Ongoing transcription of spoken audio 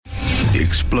the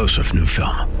explosive new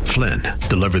film, Flynn,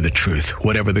 deliver the truth,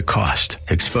 whatever the cost,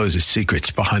 exposes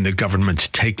secrets behind the government's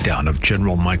takedown of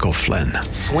General Michael Flynn.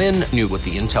 Flynn knew what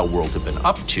the intel world had been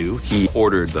up to. He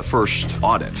ordered the first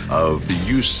audit of the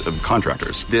use of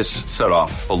contractors. This set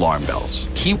off alarm bells.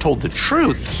 He told the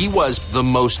truth. He was the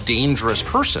most dangerous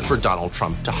person for Donald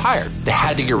Trump to hire. They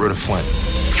had to get rid of Flynn.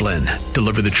 Flynn,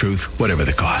 deliver the truth, whatever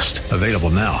the cost. Available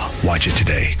now. Watch it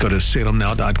today. Go to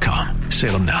salemnow.com.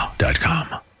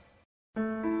 salemnow.com.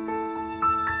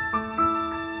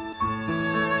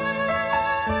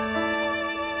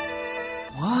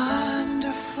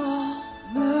 Wonderful,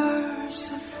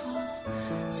 merciful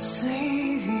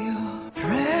Savior,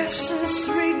 precious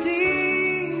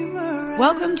Redeemer.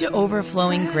 Welcome to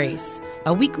Overflowing Grace,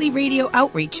 a weekly radio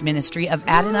outreach ministry of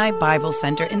Adonai Bible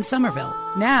Center in Somerville.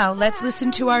 Now, let's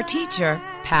listen to our teacher,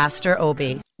 Pastor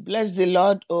Obi. Bless the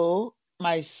Lord, O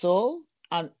my soul,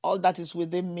 and all that is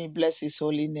within me, bless his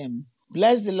holy name.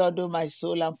 Bless the Lord, O my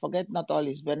soul, and forget not all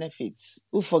his benefits,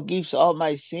 who forgives all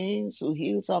my sins, who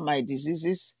heals all my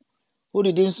diseases, who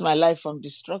redeems my life from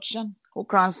destruction, who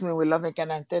crowns me with loving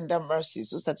and tender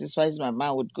mercies, who satisfies my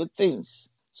mind with good things,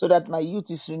 so that my youth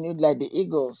is renewed like the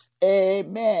eagles.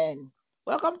 Amen.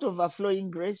 Welcome to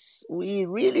Overflowing Grace. We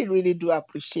really, really do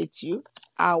appreciate you,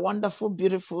 our wonderful,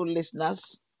 beautiful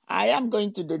listeners. I am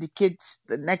going to dedicate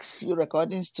the next few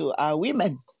recordings to our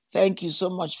women. Thank you so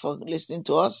much for listening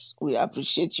to us. We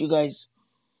appreciate you guys.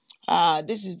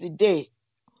 This is the day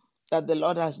that the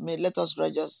Lord has made. Let us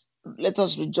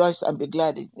rejoice and be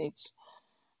glad in it.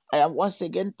 I am once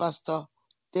again Pastor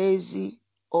Daisy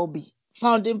Obi,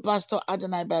 founding pastor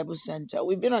Adonai Bible Center.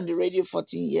 We've been on the radio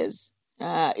 14 years.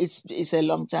 It's a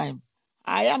long time.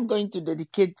 I am going to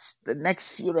dedicate the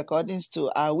next few recordings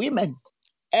to our women.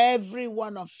 Every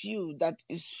one of you that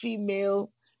is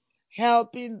female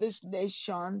helping this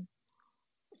nation,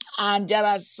 and there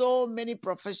are so many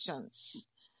professions.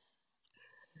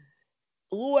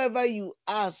 Whoever you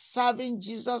are serving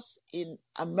Jesus in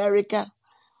America,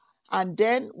 and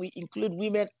then we include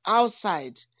women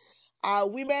outside. Our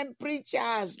women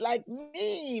preachers like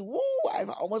me, I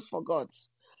almost forgot.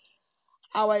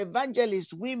 Our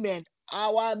evangelist women,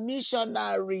 our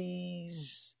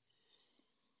missionaries.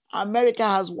 America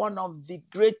has one of the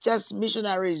greatest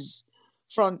missionaries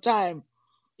from time,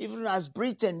 even as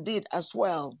Britain did as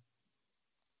well.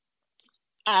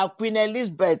 Our Queen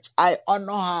Elizabeth, I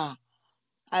honor her.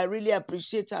 I really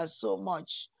appreciate her so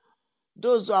much.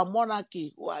 Those who are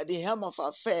monarchy, who are the helm of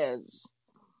affairs.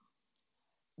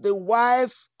 The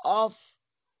wife of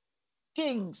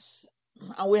kings,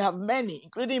 and we have many,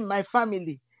 including my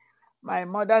family. My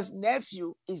mother's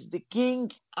nephew is the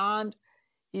king, and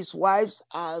his wives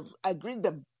have agreed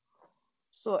them.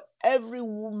 So every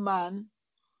woman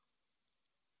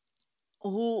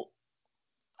who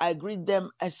agreed them,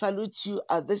 I salute you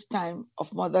at this time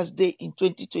of Mother's Day in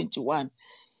 2021.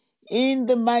 In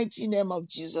the mighty name of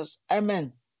Jesus.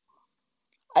 Amen.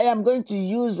 I am going to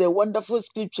use a wonderful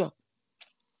scripture.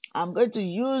 I'm going to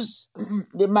use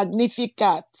the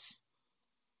Magnificat,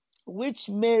 which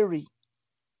Mary,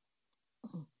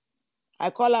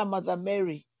 I call her Mother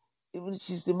Mary, even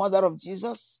she's the mother of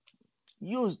Jesus,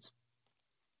 used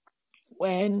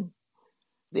when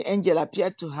the angel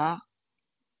appeared to her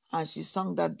and she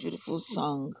sang that beautiful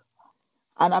song.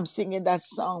 And I'm singing that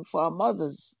song for our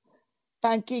mothers,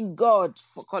 thanking God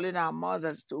for calling our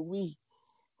mothers to we,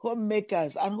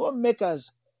 homemakers and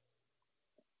homemakers,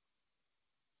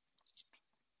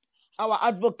 our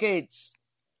advocates,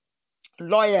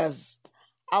 lawyers,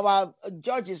 our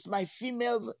judges, my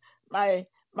female, my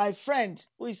friend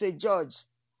who is a judge,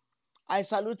 I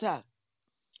salute her.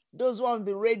 Those who are on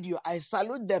the radio, I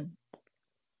salute them.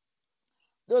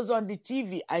 Those on the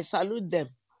TV, I salute them.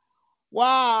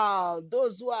 Wow,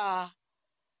 those who are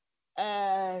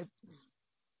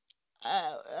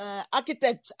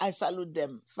architects, I salute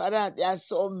them. Father, there are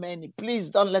so many.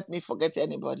 Please don't let me forget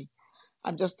anybody.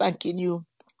 I'm just thanking you.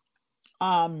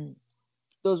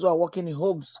 Those who are working in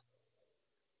homes,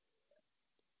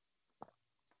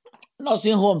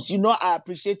 nursing homes, I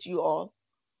appreciate you all.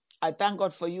 I thank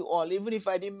God for you all. Even if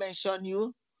I didn't mention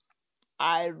you,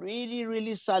 I really,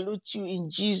 really salute you in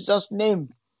Jesus'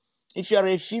 name. If you're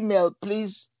a female,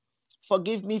 please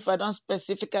forgive me if I don't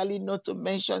specifically know to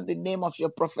mention the name of your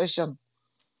profession.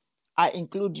 I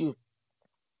include you.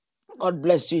 God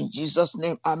bless you in Jesus'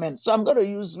 name. Amen. So I'm going to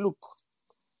use Luke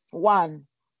 1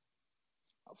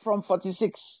 from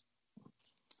 46.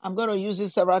 I'm going to use it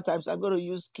several times. I'm going to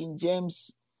use King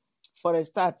James for a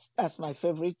start. That's my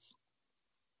favorite.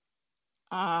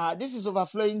 This is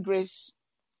Overflowing Grace.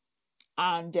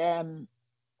 And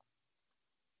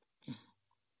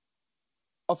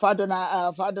of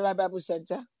Adonai Bible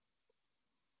Center.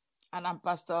 And I'm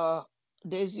Pastor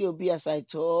Daisy Obi, as I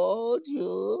told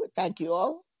you. Thank you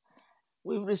all.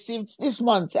 We've received this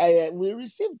month, we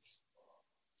received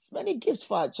many gifts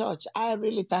for our church. I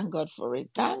really thank God for it.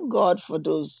 Thank God for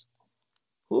those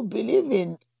who believe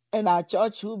in our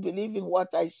church, who believe in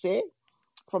what I say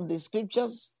from the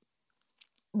scriptures.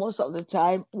 Most of the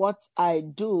time, what I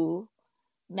do,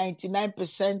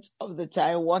 99% of the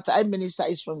time, what I minister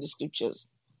is from the scriptures.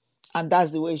 And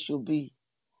that's the way it should be.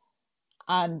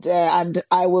 And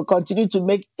I will continue to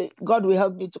make it, God will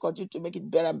help me to continue to make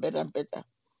it better and better and better,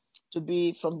 to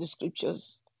be from the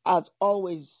scriptures as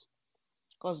always,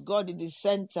 because God is the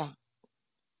center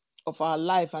of our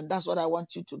life, and that's what I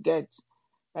want you to get,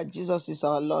 that Jesus is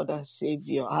our Lord and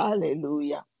Savior.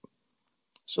 Hallelujah.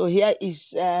 So here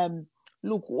is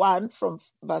Luke 1 from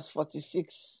verse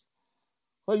 46.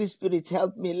 Holy Spirit,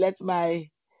 help me. Let my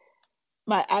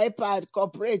iPad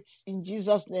cooperate in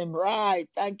Jesus' name. Right.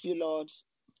 Thank you, Lord.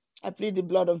 I plead the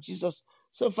blood of Jesus.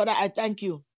 So, Father, I thank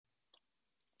you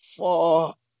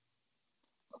for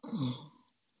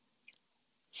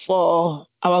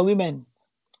our women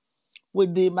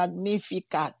with the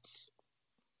Magnificat.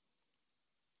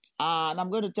 And I'm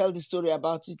going to tell the story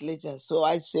about it later. So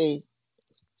I say,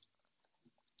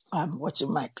 I'm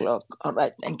watching my clock. All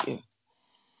right, thank you.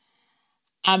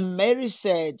 And Mary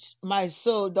said, my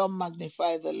soul doth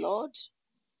magnify the Lord,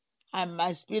 and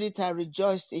my spirit hath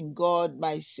rejoiced in God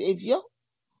my Savior,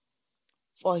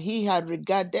 for he had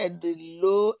regarded the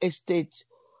low estate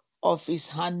of his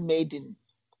handmaiden.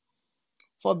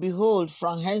 For behold,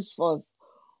 from henceforth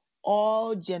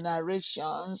all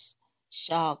generations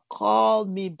shall call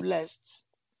me blessed.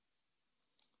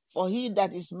 For he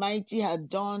that is mighty hath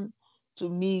done to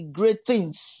me great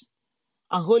things,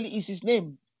 and holy is his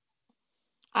name,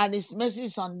 and his mercy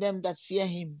is on them that fear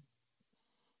him.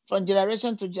 From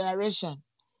generation to generation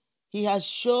he has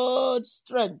showed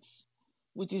strength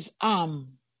with his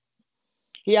arm.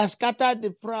 He has scattered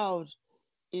the proud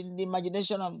in the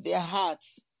imagination of their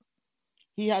hearts.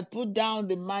 He had put down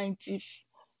the mighty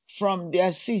from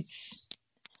their seats,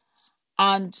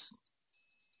 and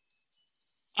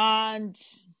the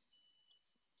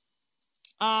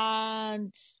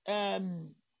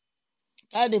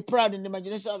proud in the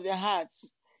imagination of their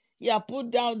hearts. He had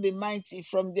put down the mighty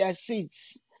from their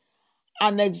seats,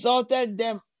 and exalted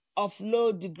them of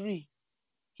low degree.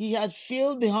 He had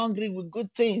filled the hungry with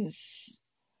good things,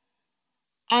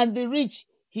 and the rich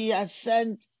he has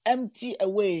sent empty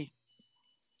away.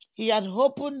 He had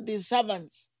opened the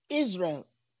servants Israel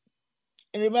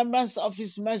in remembrance of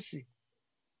his mercy,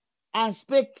 and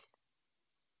spake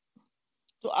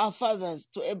to our fathers,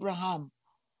 to Abraham,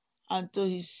 and to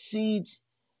his seed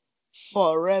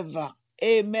forever.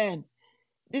 Amen.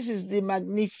 This is the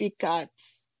Magnificat.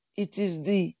 It is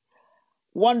the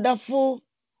wonderful,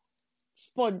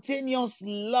 spontaneous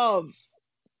love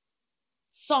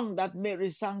song that Mary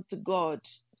sang to God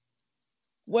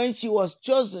when she was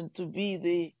chosen to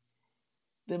be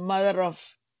the mother of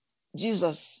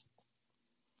Jesus.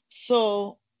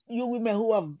 So, you women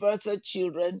who have birthed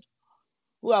children,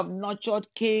 who have nurtured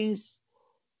kings,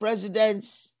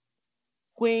 presidents,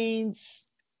 queens,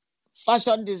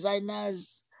 fashion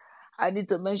designers, I need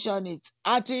to mention it.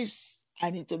 Artists,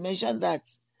 I need to mention that.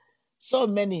 So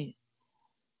many,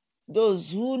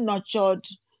 those who nurtured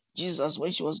Jesus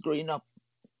when she was growing up,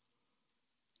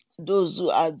 those who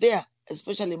are there,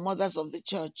 especially mothers of the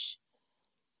church,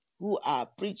 who are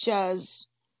preachers,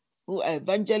 who are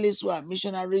evangelists, who are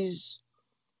missionaries,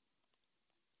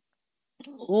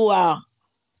 who are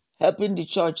helping the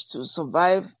church to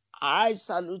survive. I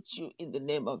salute you in the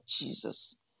name of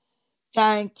Jesus.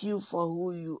 Thank you for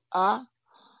who you are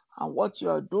and what you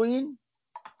are doing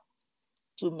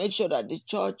to make sure that the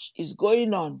church is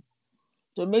going on,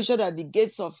 to make sure that the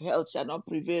gates of hell shall not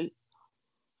prevail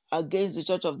against the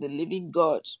church of the living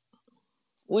God.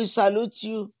 We salute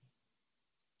you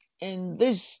in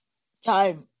this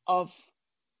time of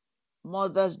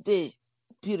Mother's Day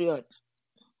period.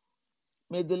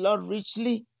 May the Lord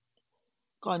richly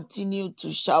continue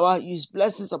to shower his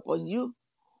blessings upon you,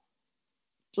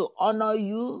 to honor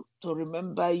you, to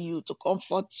remember you, to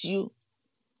comfort you,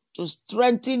 to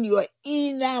strengthen your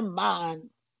inner man,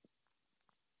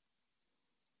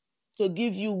 to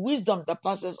give you wisdom that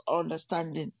passes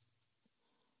understanding.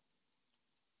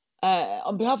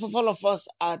 On behalf of all of us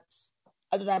at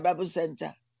Adonai Bible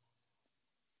Center,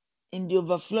 in the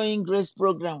Overflowing Grace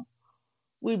program,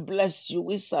 we bless you,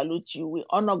 we salute you, we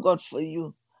honor God for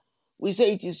you. We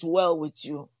say it is well with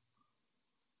you.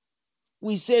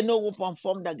 We say no weapon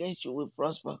formed against you will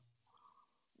prosper.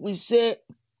 We say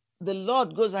the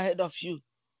Lord goes ahead of you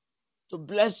to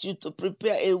bless you, to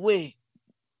prepare a way,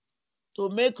 to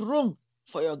make room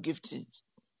for your giftings,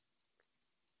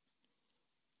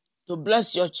 to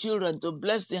bless your children, to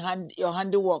bless your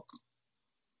handiwork,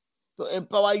 to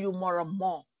empower you more and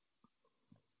more.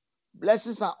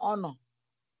 Blessings and honor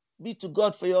be to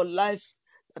God for your life,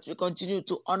 that we continue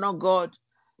to honor God.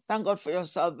 Thank God for your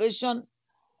salvation.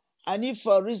 And if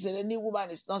for a reason any woman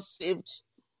is not saved,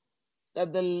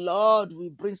 that the Lord will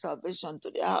bring salvation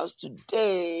to their house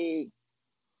today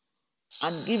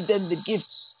and give them the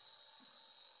gift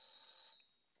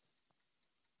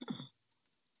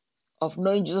of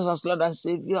knowing Jesus as Lord and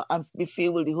Savior and be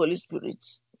filled with the Holy Spirit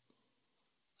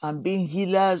and being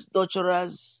healers,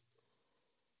 nurturers,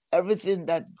 everything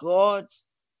that God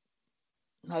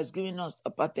has given us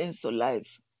appertains to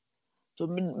life, to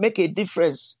make a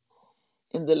difference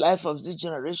in the life of this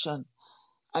generation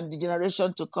and the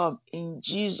generation to come. In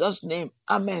Jesus' name,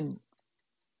 amen.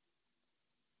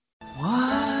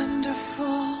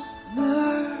 Wonderful,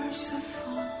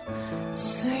 merciful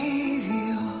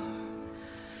Savior,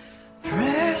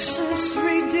 precious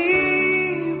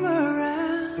Redeemer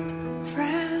and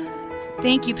friend.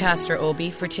 Thank you, Pastor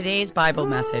Obi, for today's Bible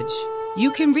message.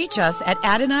 You can reach us at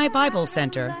Adonai Bible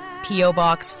Center, P.O.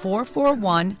 Box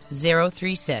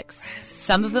 441036,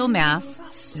 Somerville, Mass.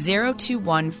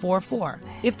 02144.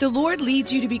 If the Lord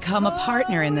leads you to become a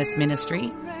partner in this ministry,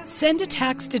 send a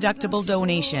tax-deductible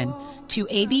donation to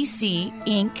ABC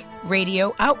Inc.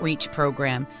 Radio Outreach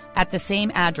Program at the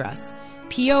same address,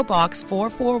 P.O. Box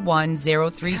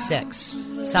 441036,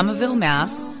 Somerville,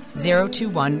 Mass.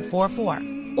 02144.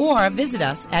 Or visit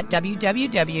us at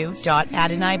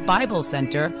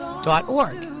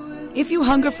www.AdonaiBibleCenter.org. If you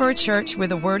hunger for a church where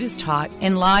the Word is taught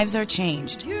and lives are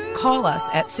changed, call us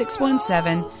at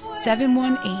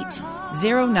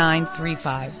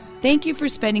 617-718-0935. Thank you for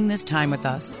spending this time with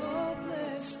us.